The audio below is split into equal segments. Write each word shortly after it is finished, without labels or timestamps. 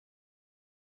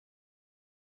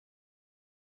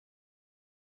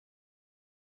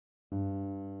Good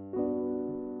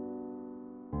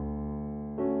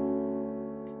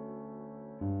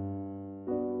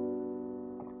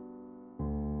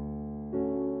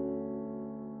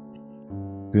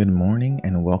morning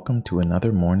and welcome to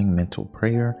another morning mental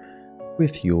prayer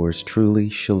with yours truly,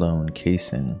 Shalom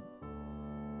Kaysen.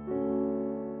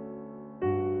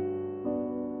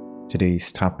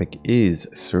 Today's topic is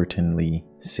certainly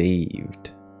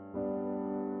saved.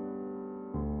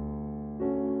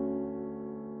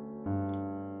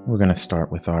 We're going to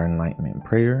start with our enlightenment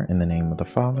prayer in the name of the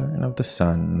Father, and of the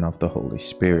Son, and of the Holy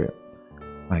Spirit.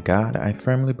 My God, I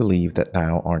firmly believe that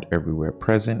Thou art everywhere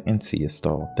present and seest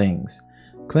all things.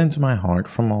 Cleanse my heart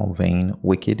from all vain,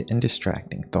 wicked, and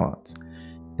distracting thoughts.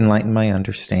 Enlighten my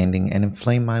understanding and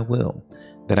inflame my will,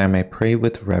 that I may pray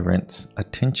with reverence,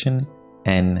 attention,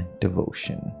 and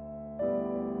devotion.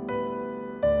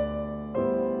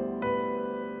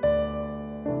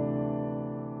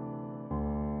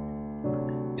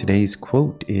 Today's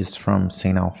quote is from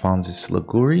St. Alphonsus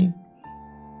Liguori,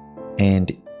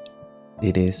 and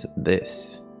it is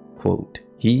this quote: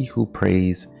 "He who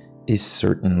prays is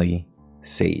certainly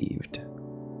saved."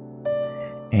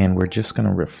 And we're just going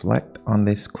to reflect on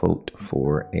this quote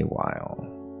for a while.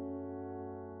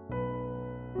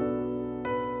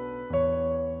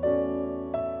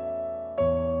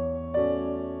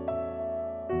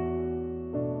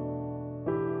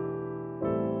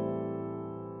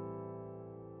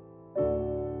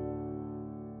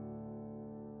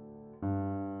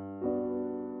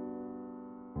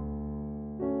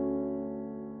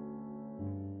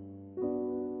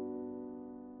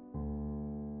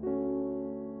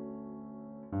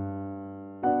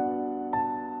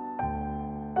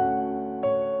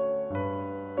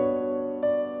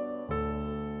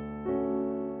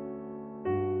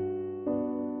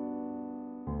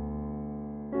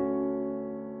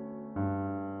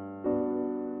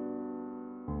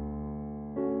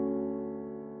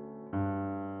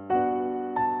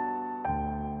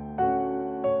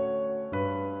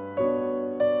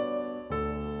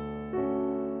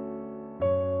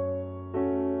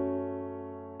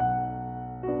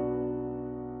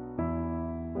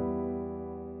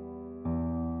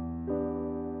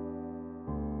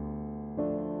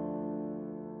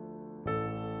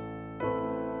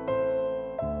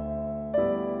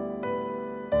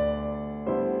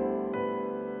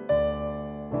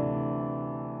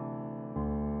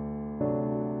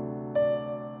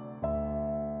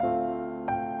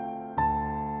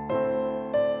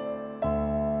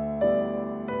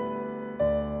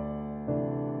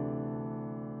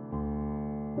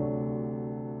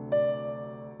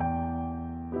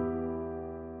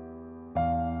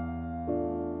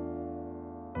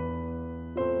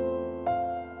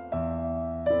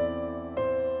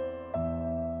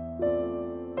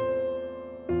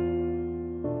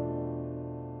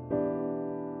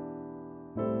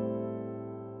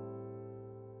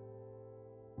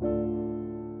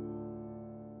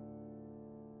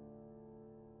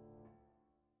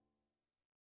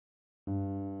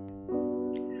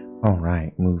 All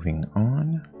right, moving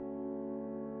on.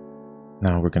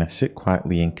 Now we're going to sit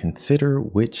quietly and consider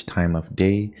which time of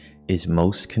day is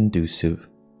most conducive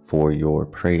for your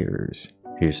prayers.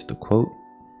 Here's the quote: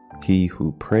 "He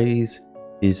who prays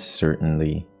is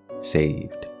certainly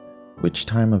saved." Which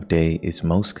time of day is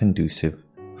most conducive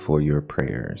for your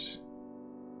prayers?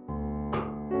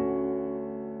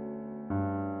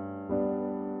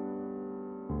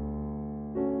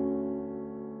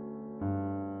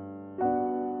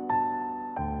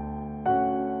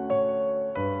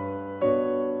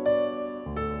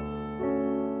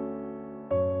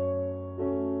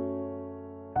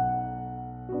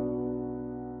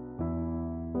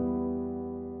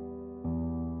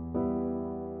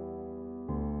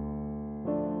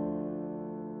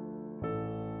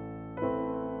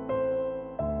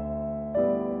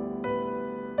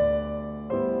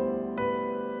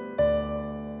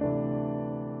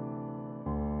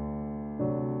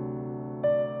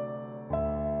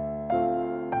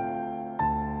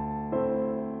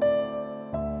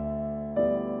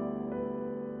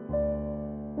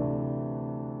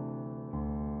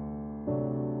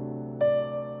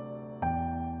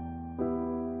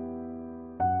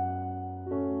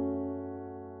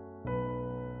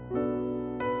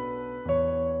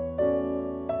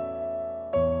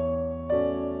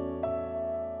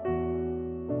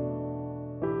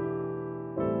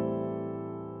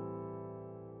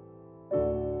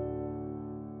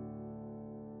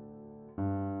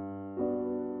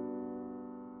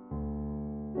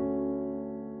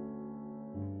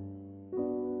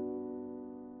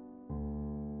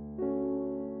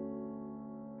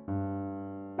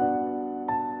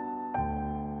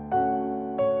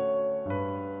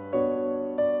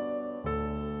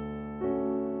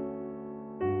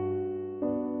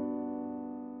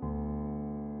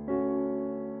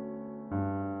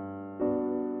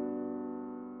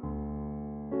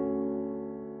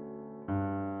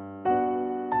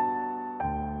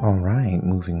 All right,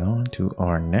 moving on to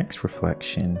our next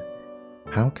reflection.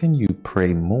 How can you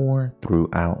pray more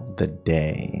throughout the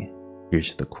day?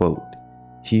 Here's the quote.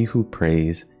 He who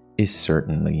prays is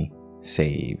certainly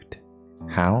saved.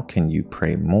 How can you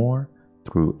pray more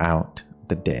throughout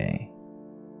the day?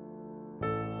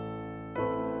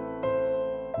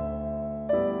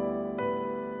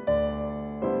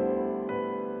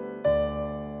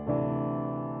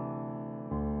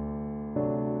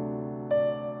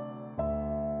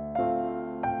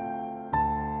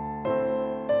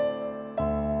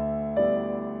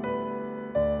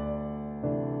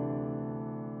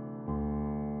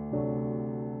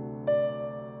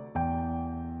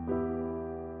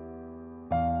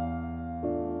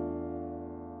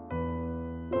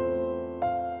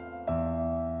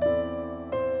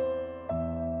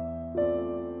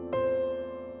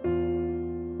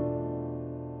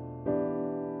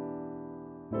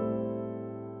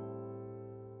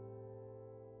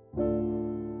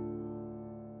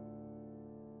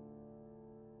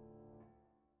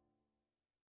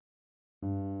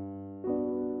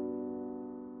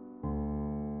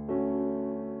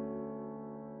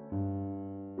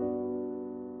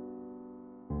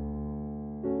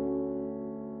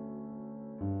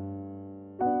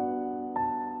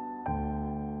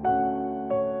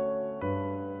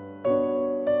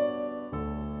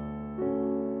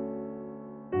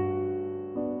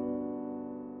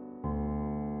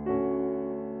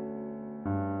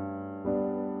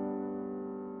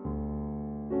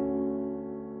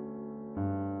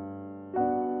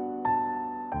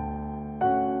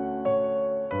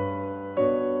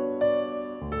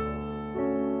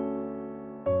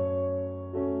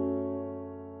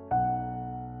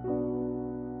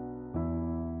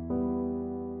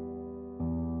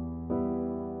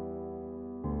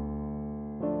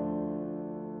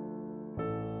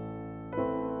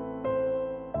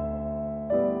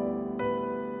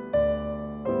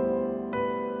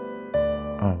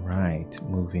 All right,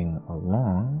 moving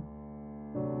along.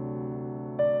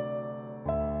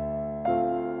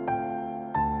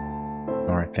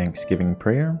 Our Thanksgiving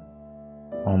prayer.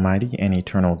 Almighty and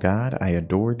eternal God, I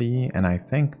adore thee, and I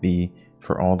thank thee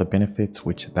for all the benefits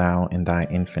which thou in thy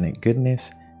infinite goodness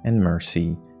and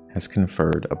mercy has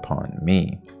conferred upon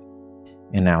me.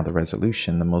 And now the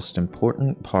resolution, the most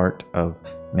important part of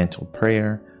mental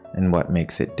prayer and what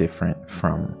makes it different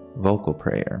from vocal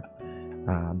prayer.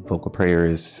 Vocal prayer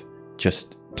is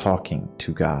just talking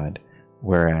to God,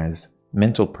 whereas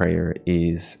mental prayer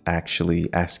is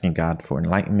actually asking God for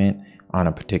enlightenment on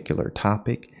a particular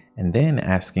topic, and then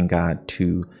asking God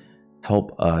to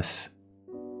help us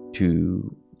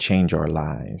to change our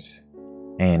lives.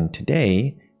 And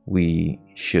today, we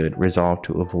should resolve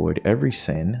to avoid every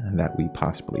sin that we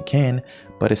possibly can,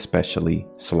 but especially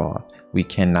sloth. We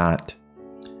cannot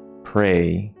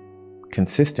pray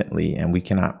consistently, and we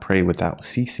cannot pray without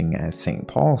ceasing, as St.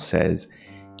 Paul says,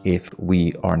 if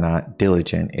we are not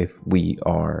diligent, if we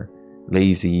are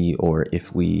lazy, or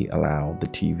if we allow the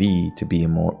TV to be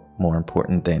more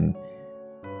important than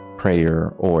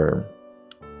prayer or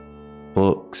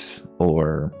books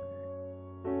or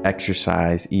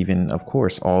exercise. Even, of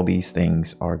course, all these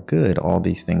things are good. All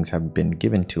these things have been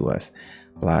given to us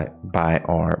by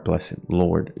our blessed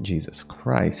Lord Jesus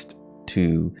Christ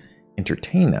to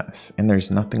entertain us, and there's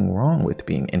nothing wrong with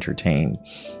being entertained.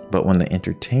 But when the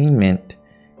entertainment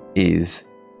is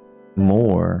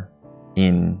more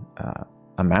in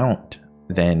amount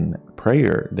than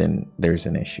prayer, then there's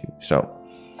an issue. So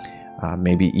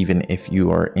maybe even if you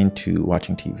are into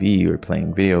watching TV or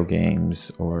playing video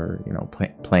games, or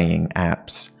playing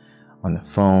apps on the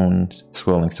phone,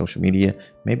 scrolling social media,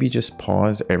 maybe just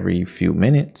pause every few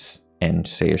minutes and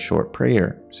say a short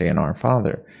prayer. Say an Our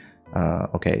Father.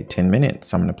 Okay, 10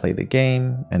 minutes, I'm going to play the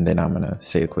game, and then I'm going to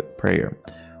say a quick prayer.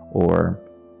 Or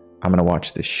I'm going to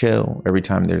watch this show. Every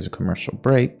time there's a commercial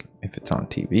break, if it's on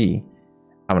TV,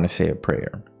 I'm going to say a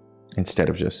prayer. Instead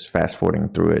of just fast forwarding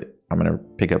through it, I'm going to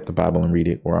pick up the Bible and read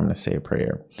it, or I'm going to say a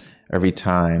prayer. Every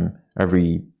 10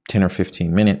 or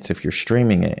 15 minutes, if you're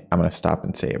streaming it, I'm going to stop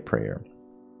and say a prayer.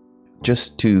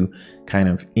 Just to kind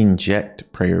of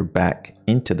inject prayer back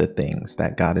into the things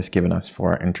that God has given us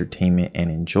for our entertainment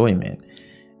and enjoyment.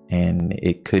 And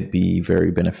it could be very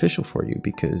beneficial for you,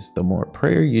 because the more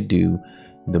prayer you do,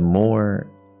 the more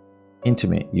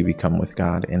intimate you become with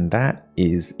God. And that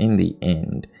is, in the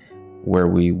end, where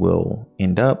we will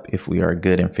end up if we are a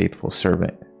good and faithful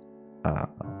servant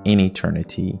in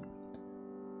eternity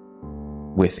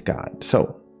with God.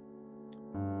 So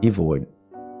avoid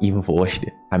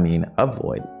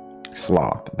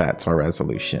sloth. That's our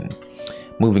resolution.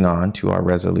 Moving on to our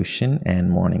resolution and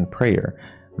morning prayer.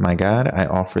 My God, I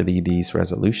offer thee these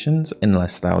resolutions,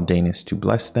 unless thou deignest to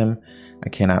bless them, I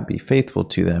cannot be faithful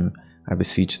to them. I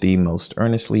beseech thee most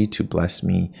earnestly to bless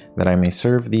me, that I may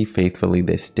serve thee faithfully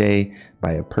this day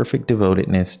by a perfect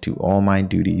devotedness to all my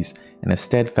duties and a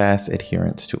steadfast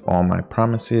adherence to all my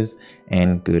promises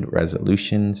and good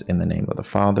resolutions. In the name of the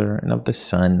Father, and of the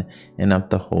Son, and of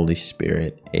the Holy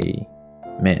Spirit.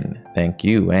 Amen. Thank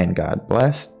you, and God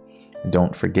bless.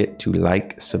 Don't forget to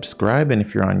like, subscribe, and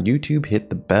if you're on YouTube, hit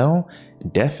the bell.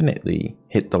 Definitely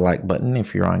hit the like button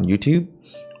if you're on YouTube.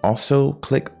 Also,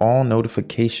 click all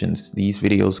notifications. These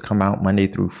videos come out Monday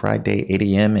through Friday, 8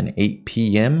 a.m. and 8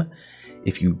 p.m.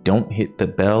 If you don't hit the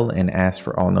bell and ask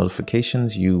for all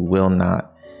notifications, you will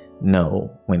not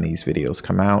know when these videos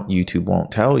come out. YouTube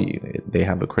won't tell you. They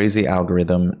have a crazy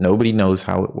algorithm. Nobody knows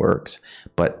how it works.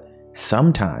 But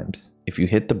sometimes, if you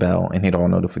hit the bell and hit all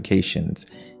notifications,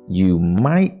 you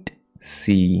might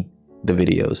see the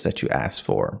videos that you asked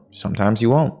for. Sometimes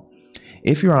you won't.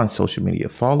 If you're on social media,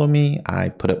 follow me. I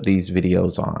put up these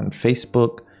videos on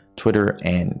Facebook, Twitter,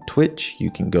 and Twitch. You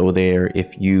can go there.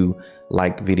 If you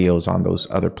like videos on those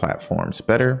other platforms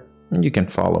better, you can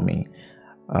follow me.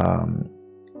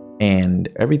 And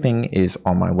everything is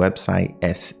on my website,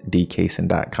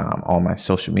 sdcason.com. All my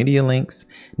social media links,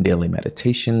 daily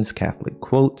meditations, Catholic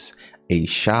quotes, a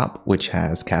shop which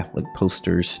has Catholic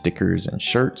posters, stickers, and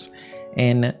shirts,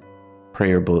 and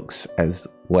prayer books as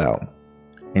well.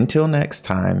 Until next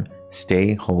time,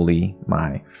 stay holy,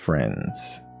 my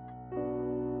friends.